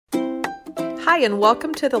Hi, and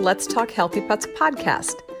welcome to the Let's Talk Healthy Pets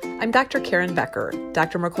podcast. I'm Dr. Karen Becker,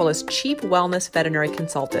 Dr. Mercola's Chief Wellness Veterinary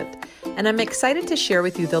Consultant, and I'm excited to share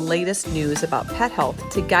with you the latest news about pet health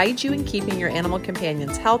to guide you in keeping your animal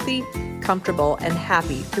companions healthy, comfortable, and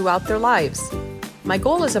happy throughout their lives. My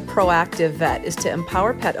goal as a proactive vet is to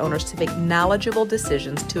empower pet owners to make knowledgeable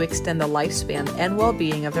decisions to extend the lifespan and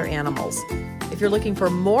well-being of their animals. If you're looking for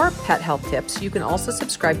more pet health tips, you can also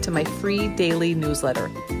subscribe to my free daily newsletter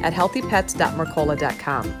at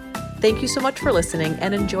healthypets.mercola.com. Thank you so much for listening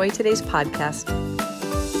and enjoy today's podcast.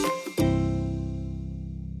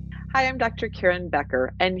 Hi, I'm Dr. Karen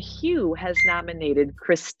Becker, and Hugh has nominated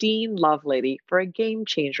Christine Lovelady for a Game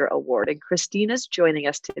Changer Award. And Christine is joining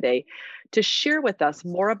us today to share with us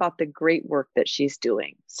more about the great work that she's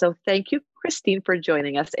doing. So thank you, Christine, for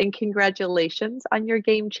joining us, and congratulations on your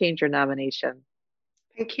Game Changer nomination.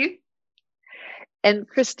 Thank you. And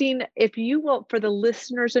Christine, if you will, for the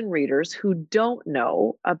listeners and readers who don't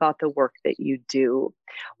know about the work that you do,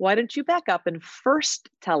 why don't you back up and first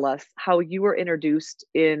tell us how you were introduced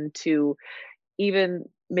into even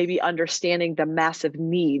maybe understanding the massive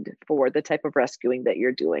need for the type of rescuing that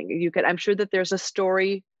you're doing. I'm sure that there's a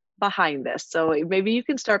story behind this. So maybe you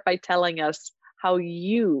can start by telling us how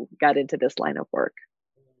you got into this line of work.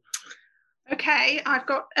 Okay, I've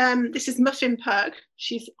got, this is Muffin Pug.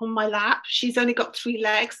 She's on my lap. She's only got 3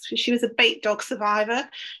 legs. She was a bait dog survivor.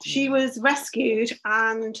 She was rescued,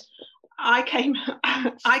 and I came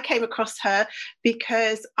across her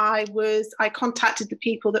because I contacted the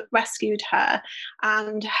people that rescued her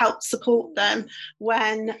and helped support them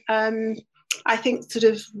when I think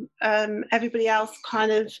everybody else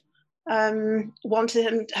kind of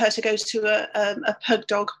wanted her to go to a pug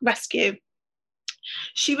dog rescue.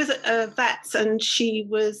 She was a vet, and she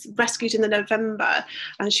was rescued in the November,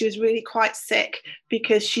 and she was really quite sick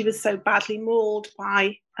because she was so badly mauled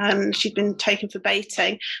by, she'd been taken for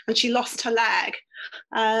baiting, and she lost her leg.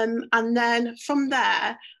 And then from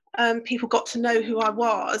there, people got to know who I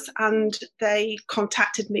was, and they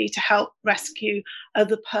contacted me to help rescue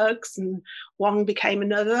other pugs, and one became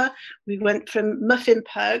another. We went from Muffin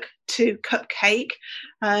Pug to Cupcake,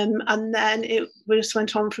 and then we just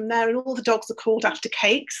went on from there, and all the dogs are called after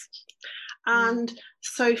cakes. And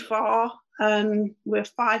so far, we're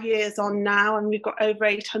 5 years on now, and we've got over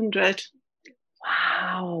 800.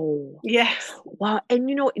 Wow. Yes. Wow. And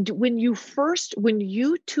when you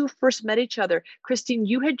two first met each other, Christine,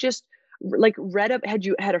 you had just read up,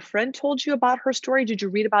 had a friend told you about her story? Did you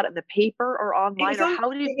read about it in the paper or online?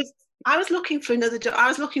 I was looking for another dog. I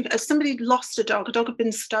was looking for somebody lost a dog. A dog had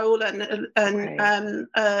been stolen, and right.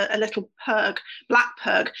 A little pug, black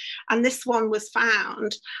pug, and this one was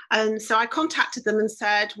found. And so I contacted them and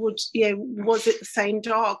said, was it the same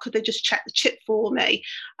dog? Could they just check the chip for me?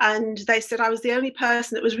 And they said I was the only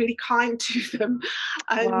person that was really kind to them,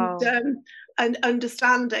 and wow. And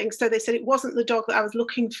understanding. So they said it wasn't the dog that I was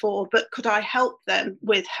looking for, but could I help them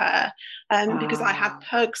with her? Because I had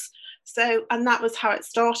pugs. So, and that was how it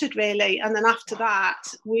started, really. And then after that,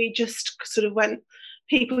 we just sort of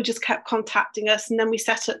people just kept contacting us, and then we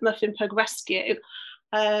set up Muffin Pug Rescue.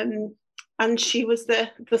 And she was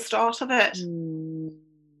the start of it.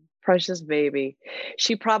 Precious baby.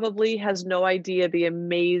 She probably has no idea the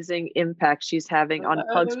amazing impact she's having on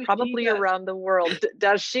pugs, probably around the world.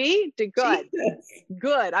 Does she? Good.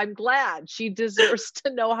 Good. I'm glad. She deserves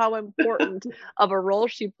to know how important of a role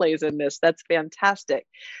she plays in this. That's fantastic.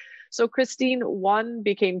 So Christine, 1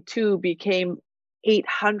 became 2, became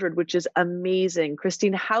 800, which is amazing.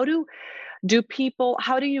 Christine, how do you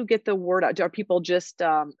get the word out? Are people just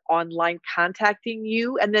online contacting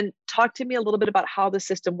you? And then talk to me a little bit about how the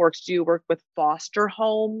system works. Do you work with foster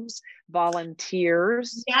homes,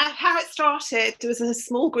 volunteers? Yeah, how it started, there was a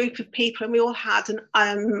small group of people, and we all had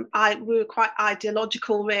we were quite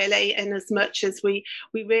ideological, really, in as much as we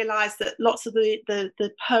realised that lots of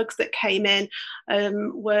the pugs that came in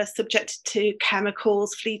were subjected to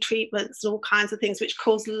chemicals, flea treatments, and all kinds of things, which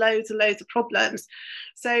caused loads of problems.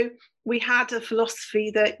 So we had a philosophy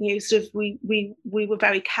that we were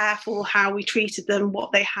very careful how we treated them,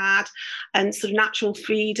 what they had, and sort of natural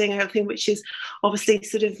feeding and everything, which is obviously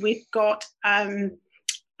we've got some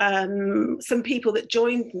people that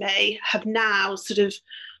joined me have now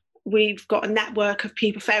we've got a network of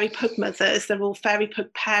people, fairy pug mothers. They're all fairy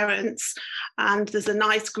pug parents, and there's a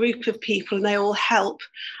nice group of people, and they all help.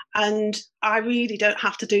 And I really don't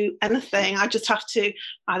have to do anything. I just have to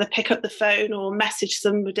either pick up the phone or message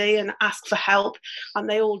somebody and ask for help, and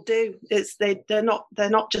they all do. They're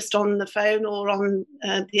not just on the phone or on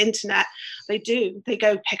the internet. They do. They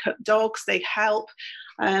go pick up dogs. They help,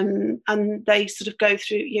 and they sort of go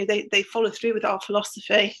through. They follow through with our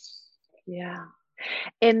philosophy. Yeah.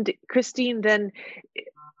 And Christine, then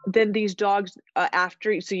these dogs,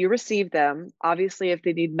 after, so you receive them, obviously, if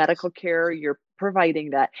they need medical care, you're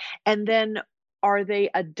providing that. And then are they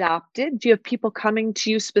adopted? Do you have people coming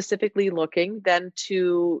to you specifically looking then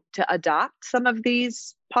to adopt some of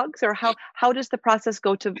these pugs? Or how does the process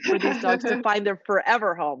go to for these dogs to find their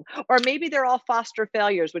forever home? Or maybe they're all foster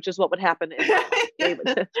failures, which is what would happen in they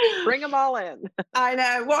would bring them all in. I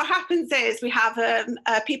know. What happens is we have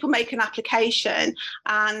people make an application,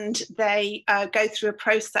 and they go through a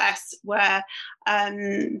process where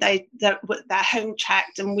they're home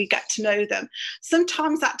checked, and we get to know them.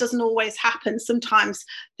 Sometimes that doesn't always happen. Sometimes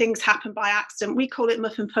things happen by accident. We call it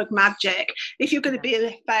Muffin Pug magic. If you're going to be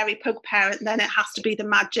a fairy pug parent, then it has to be the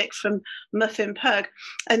magic from Muffin Pug.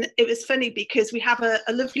 And it was funny because we have a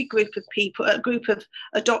lovely group of people, a group of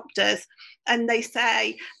adopters, and they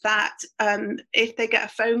say that if they get a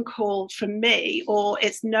phone call from me or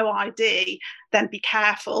it's no ID, then be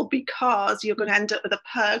careful, because you're going to end up with a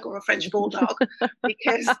pug or a French bulldog,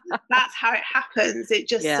 because that's how it happens. It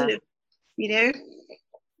just sort of, you know.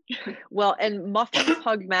 Well, and Muffin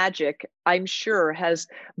Pug magic, I'm sure, has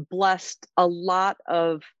blessed a lot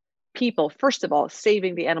of people. First of all,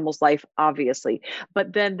 saving the animal's life, obviously,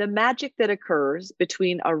 but then the magic that occurs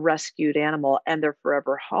between a rescued animal and their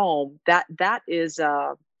forever home, that is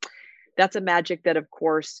that's a magic that, of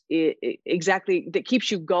course, exactly, that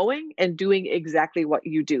keeps you going and doing exactly what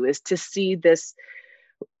you do, is to see this,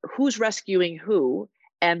 who's rescuing who.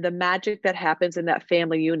 And the magic that happens in that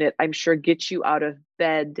family unit, I'm sure, gets you out of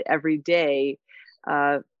bed every day,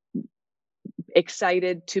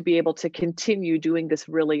 excited to be able to continue doing this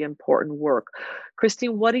really important work.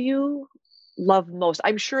 Christine, what do you love most?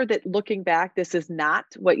 I'm sure that looking back, this is not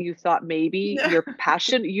what you thought maybe your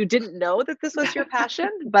passion. You didn't know that this was your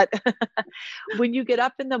passion, but when you get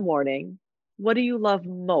up in the morning, what do you love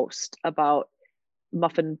most about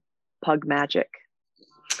Muffin Pug magic?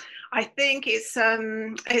 I think it's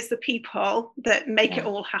the people that make it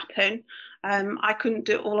all happen. I couldn't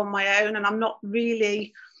do it all on my own, and I'm not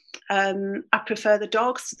really. I prefer the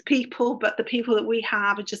dogs to the people, but the people that we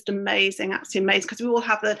have are just amazing, absolutely amazing, because we all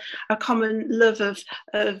have a common love of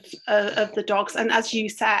the dogs. And as you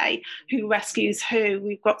say, who rescues who?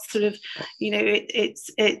 We've got sort of, you know,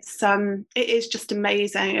 it is just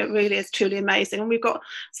amazing. It really is truly amazing, and we've got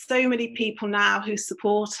so many people now who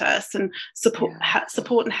support us and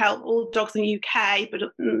support and help all dogs in the UK, but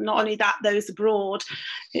not only that, those abroad.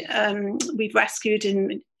 We've rescued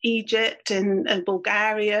in Egypt and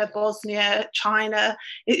Bulgaria, Bosnia, China.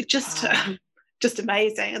 It's just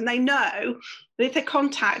amazing. And they know that if they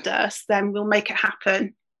contact us, then we'll make it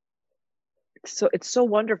happen. So it's so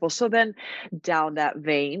wonderful. So then, down that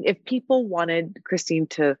vein, if people wanted, Christine,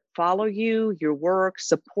 to follow you, your work,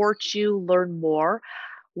 support you, learn more,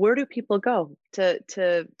 where do people go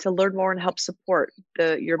to learn more and help support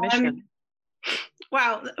your mission?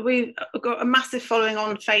 Well, we've got a massive following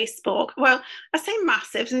on Facebook. Well, I say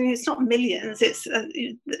massive, I mean, it's not millions, it's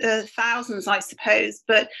thousands, I suppose,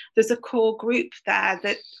 but there's a core group there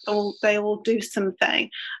that they all do something.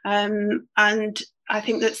 And I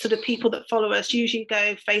think that sort of people that follow us usually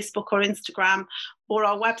go Facebook or Instagram or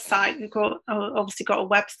our website. We've obviously got a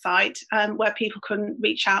website where people can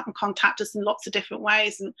reach out and contact us in lots of different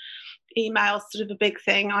ways, and email's sort of a big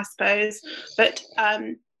thing, I suppose. But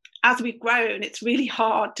as we've grown, it's really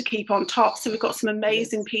hard to keep on top. So we've got some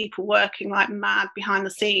amazing people working like mad behind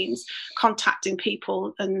the scenes, contacting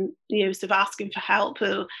people and, you know, sort of asking for help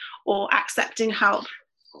or accepting help.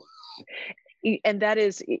 And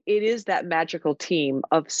it is that magical team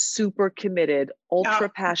of super committed, ultra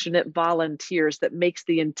passionate volunteers that makes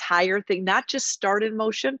the entire thing not just start in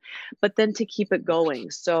motion, but then to keep it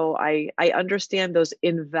going. So I understand those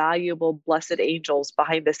invaluable blessed angels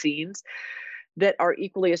behind the scenes that are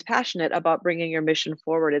equally as passionate about bringing your mission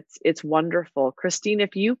forward. It's wonderful. Christine,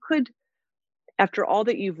 if you could, after all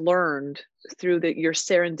that you've learned through your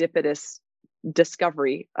serendipitous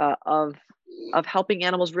discovery of helping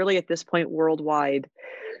animals really at this point worldwide,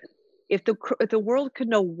 if the world could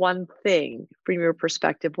know one thing from your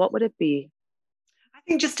perspective, what would it be? I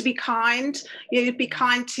think just to be kind, be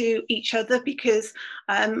kind to each other, because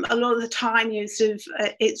a lot of the time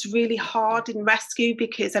it's really hard in rescue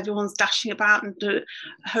because everyone's dashing about and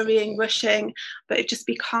hurrying, rushing. But just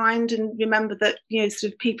be kind and remember that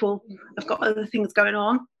sort of people have got other things going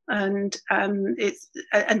on, and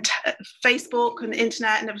Facebook and the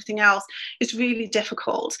internet and everything else is really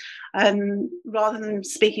difficult. Rather than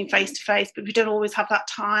speaking face to face, but we don't always have that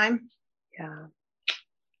time.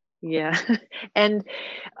 Yeah. And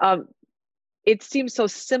it seems so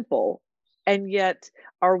simple, and yet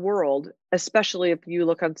our world, especially if you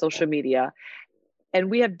look on social media, and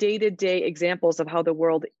we have day-to-day examples of how the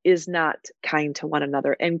world is not kind to one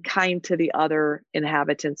another and kind to the other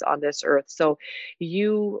inhabitants on this earth. So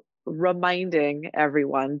you reminding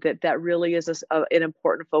everyone that that really is an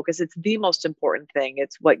important focus. It's the most important thing.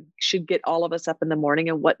 It's what should get all of us up in the morning,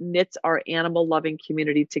 and what knits our animal loving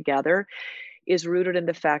community together is rooted in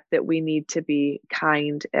the fact that we need to be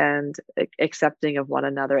kind and accepting of one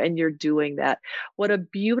another. And you're doing that. What a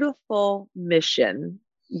beautiful mission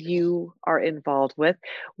you are involved with.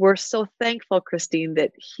 We're so thankful, Christine,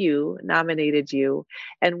 that Hugh nominated you.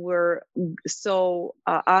 And we're so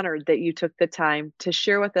honored that you took the time to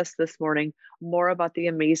share with us this morning more about the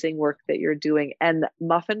amazing work that you're doing. And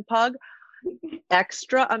Muffin Pug,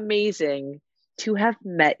 extra amazing to have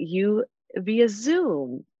met you via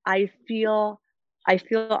Zoom. I feel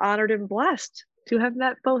honored and blessed to have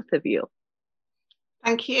met both of you.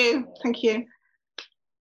 Thank you. Thank you.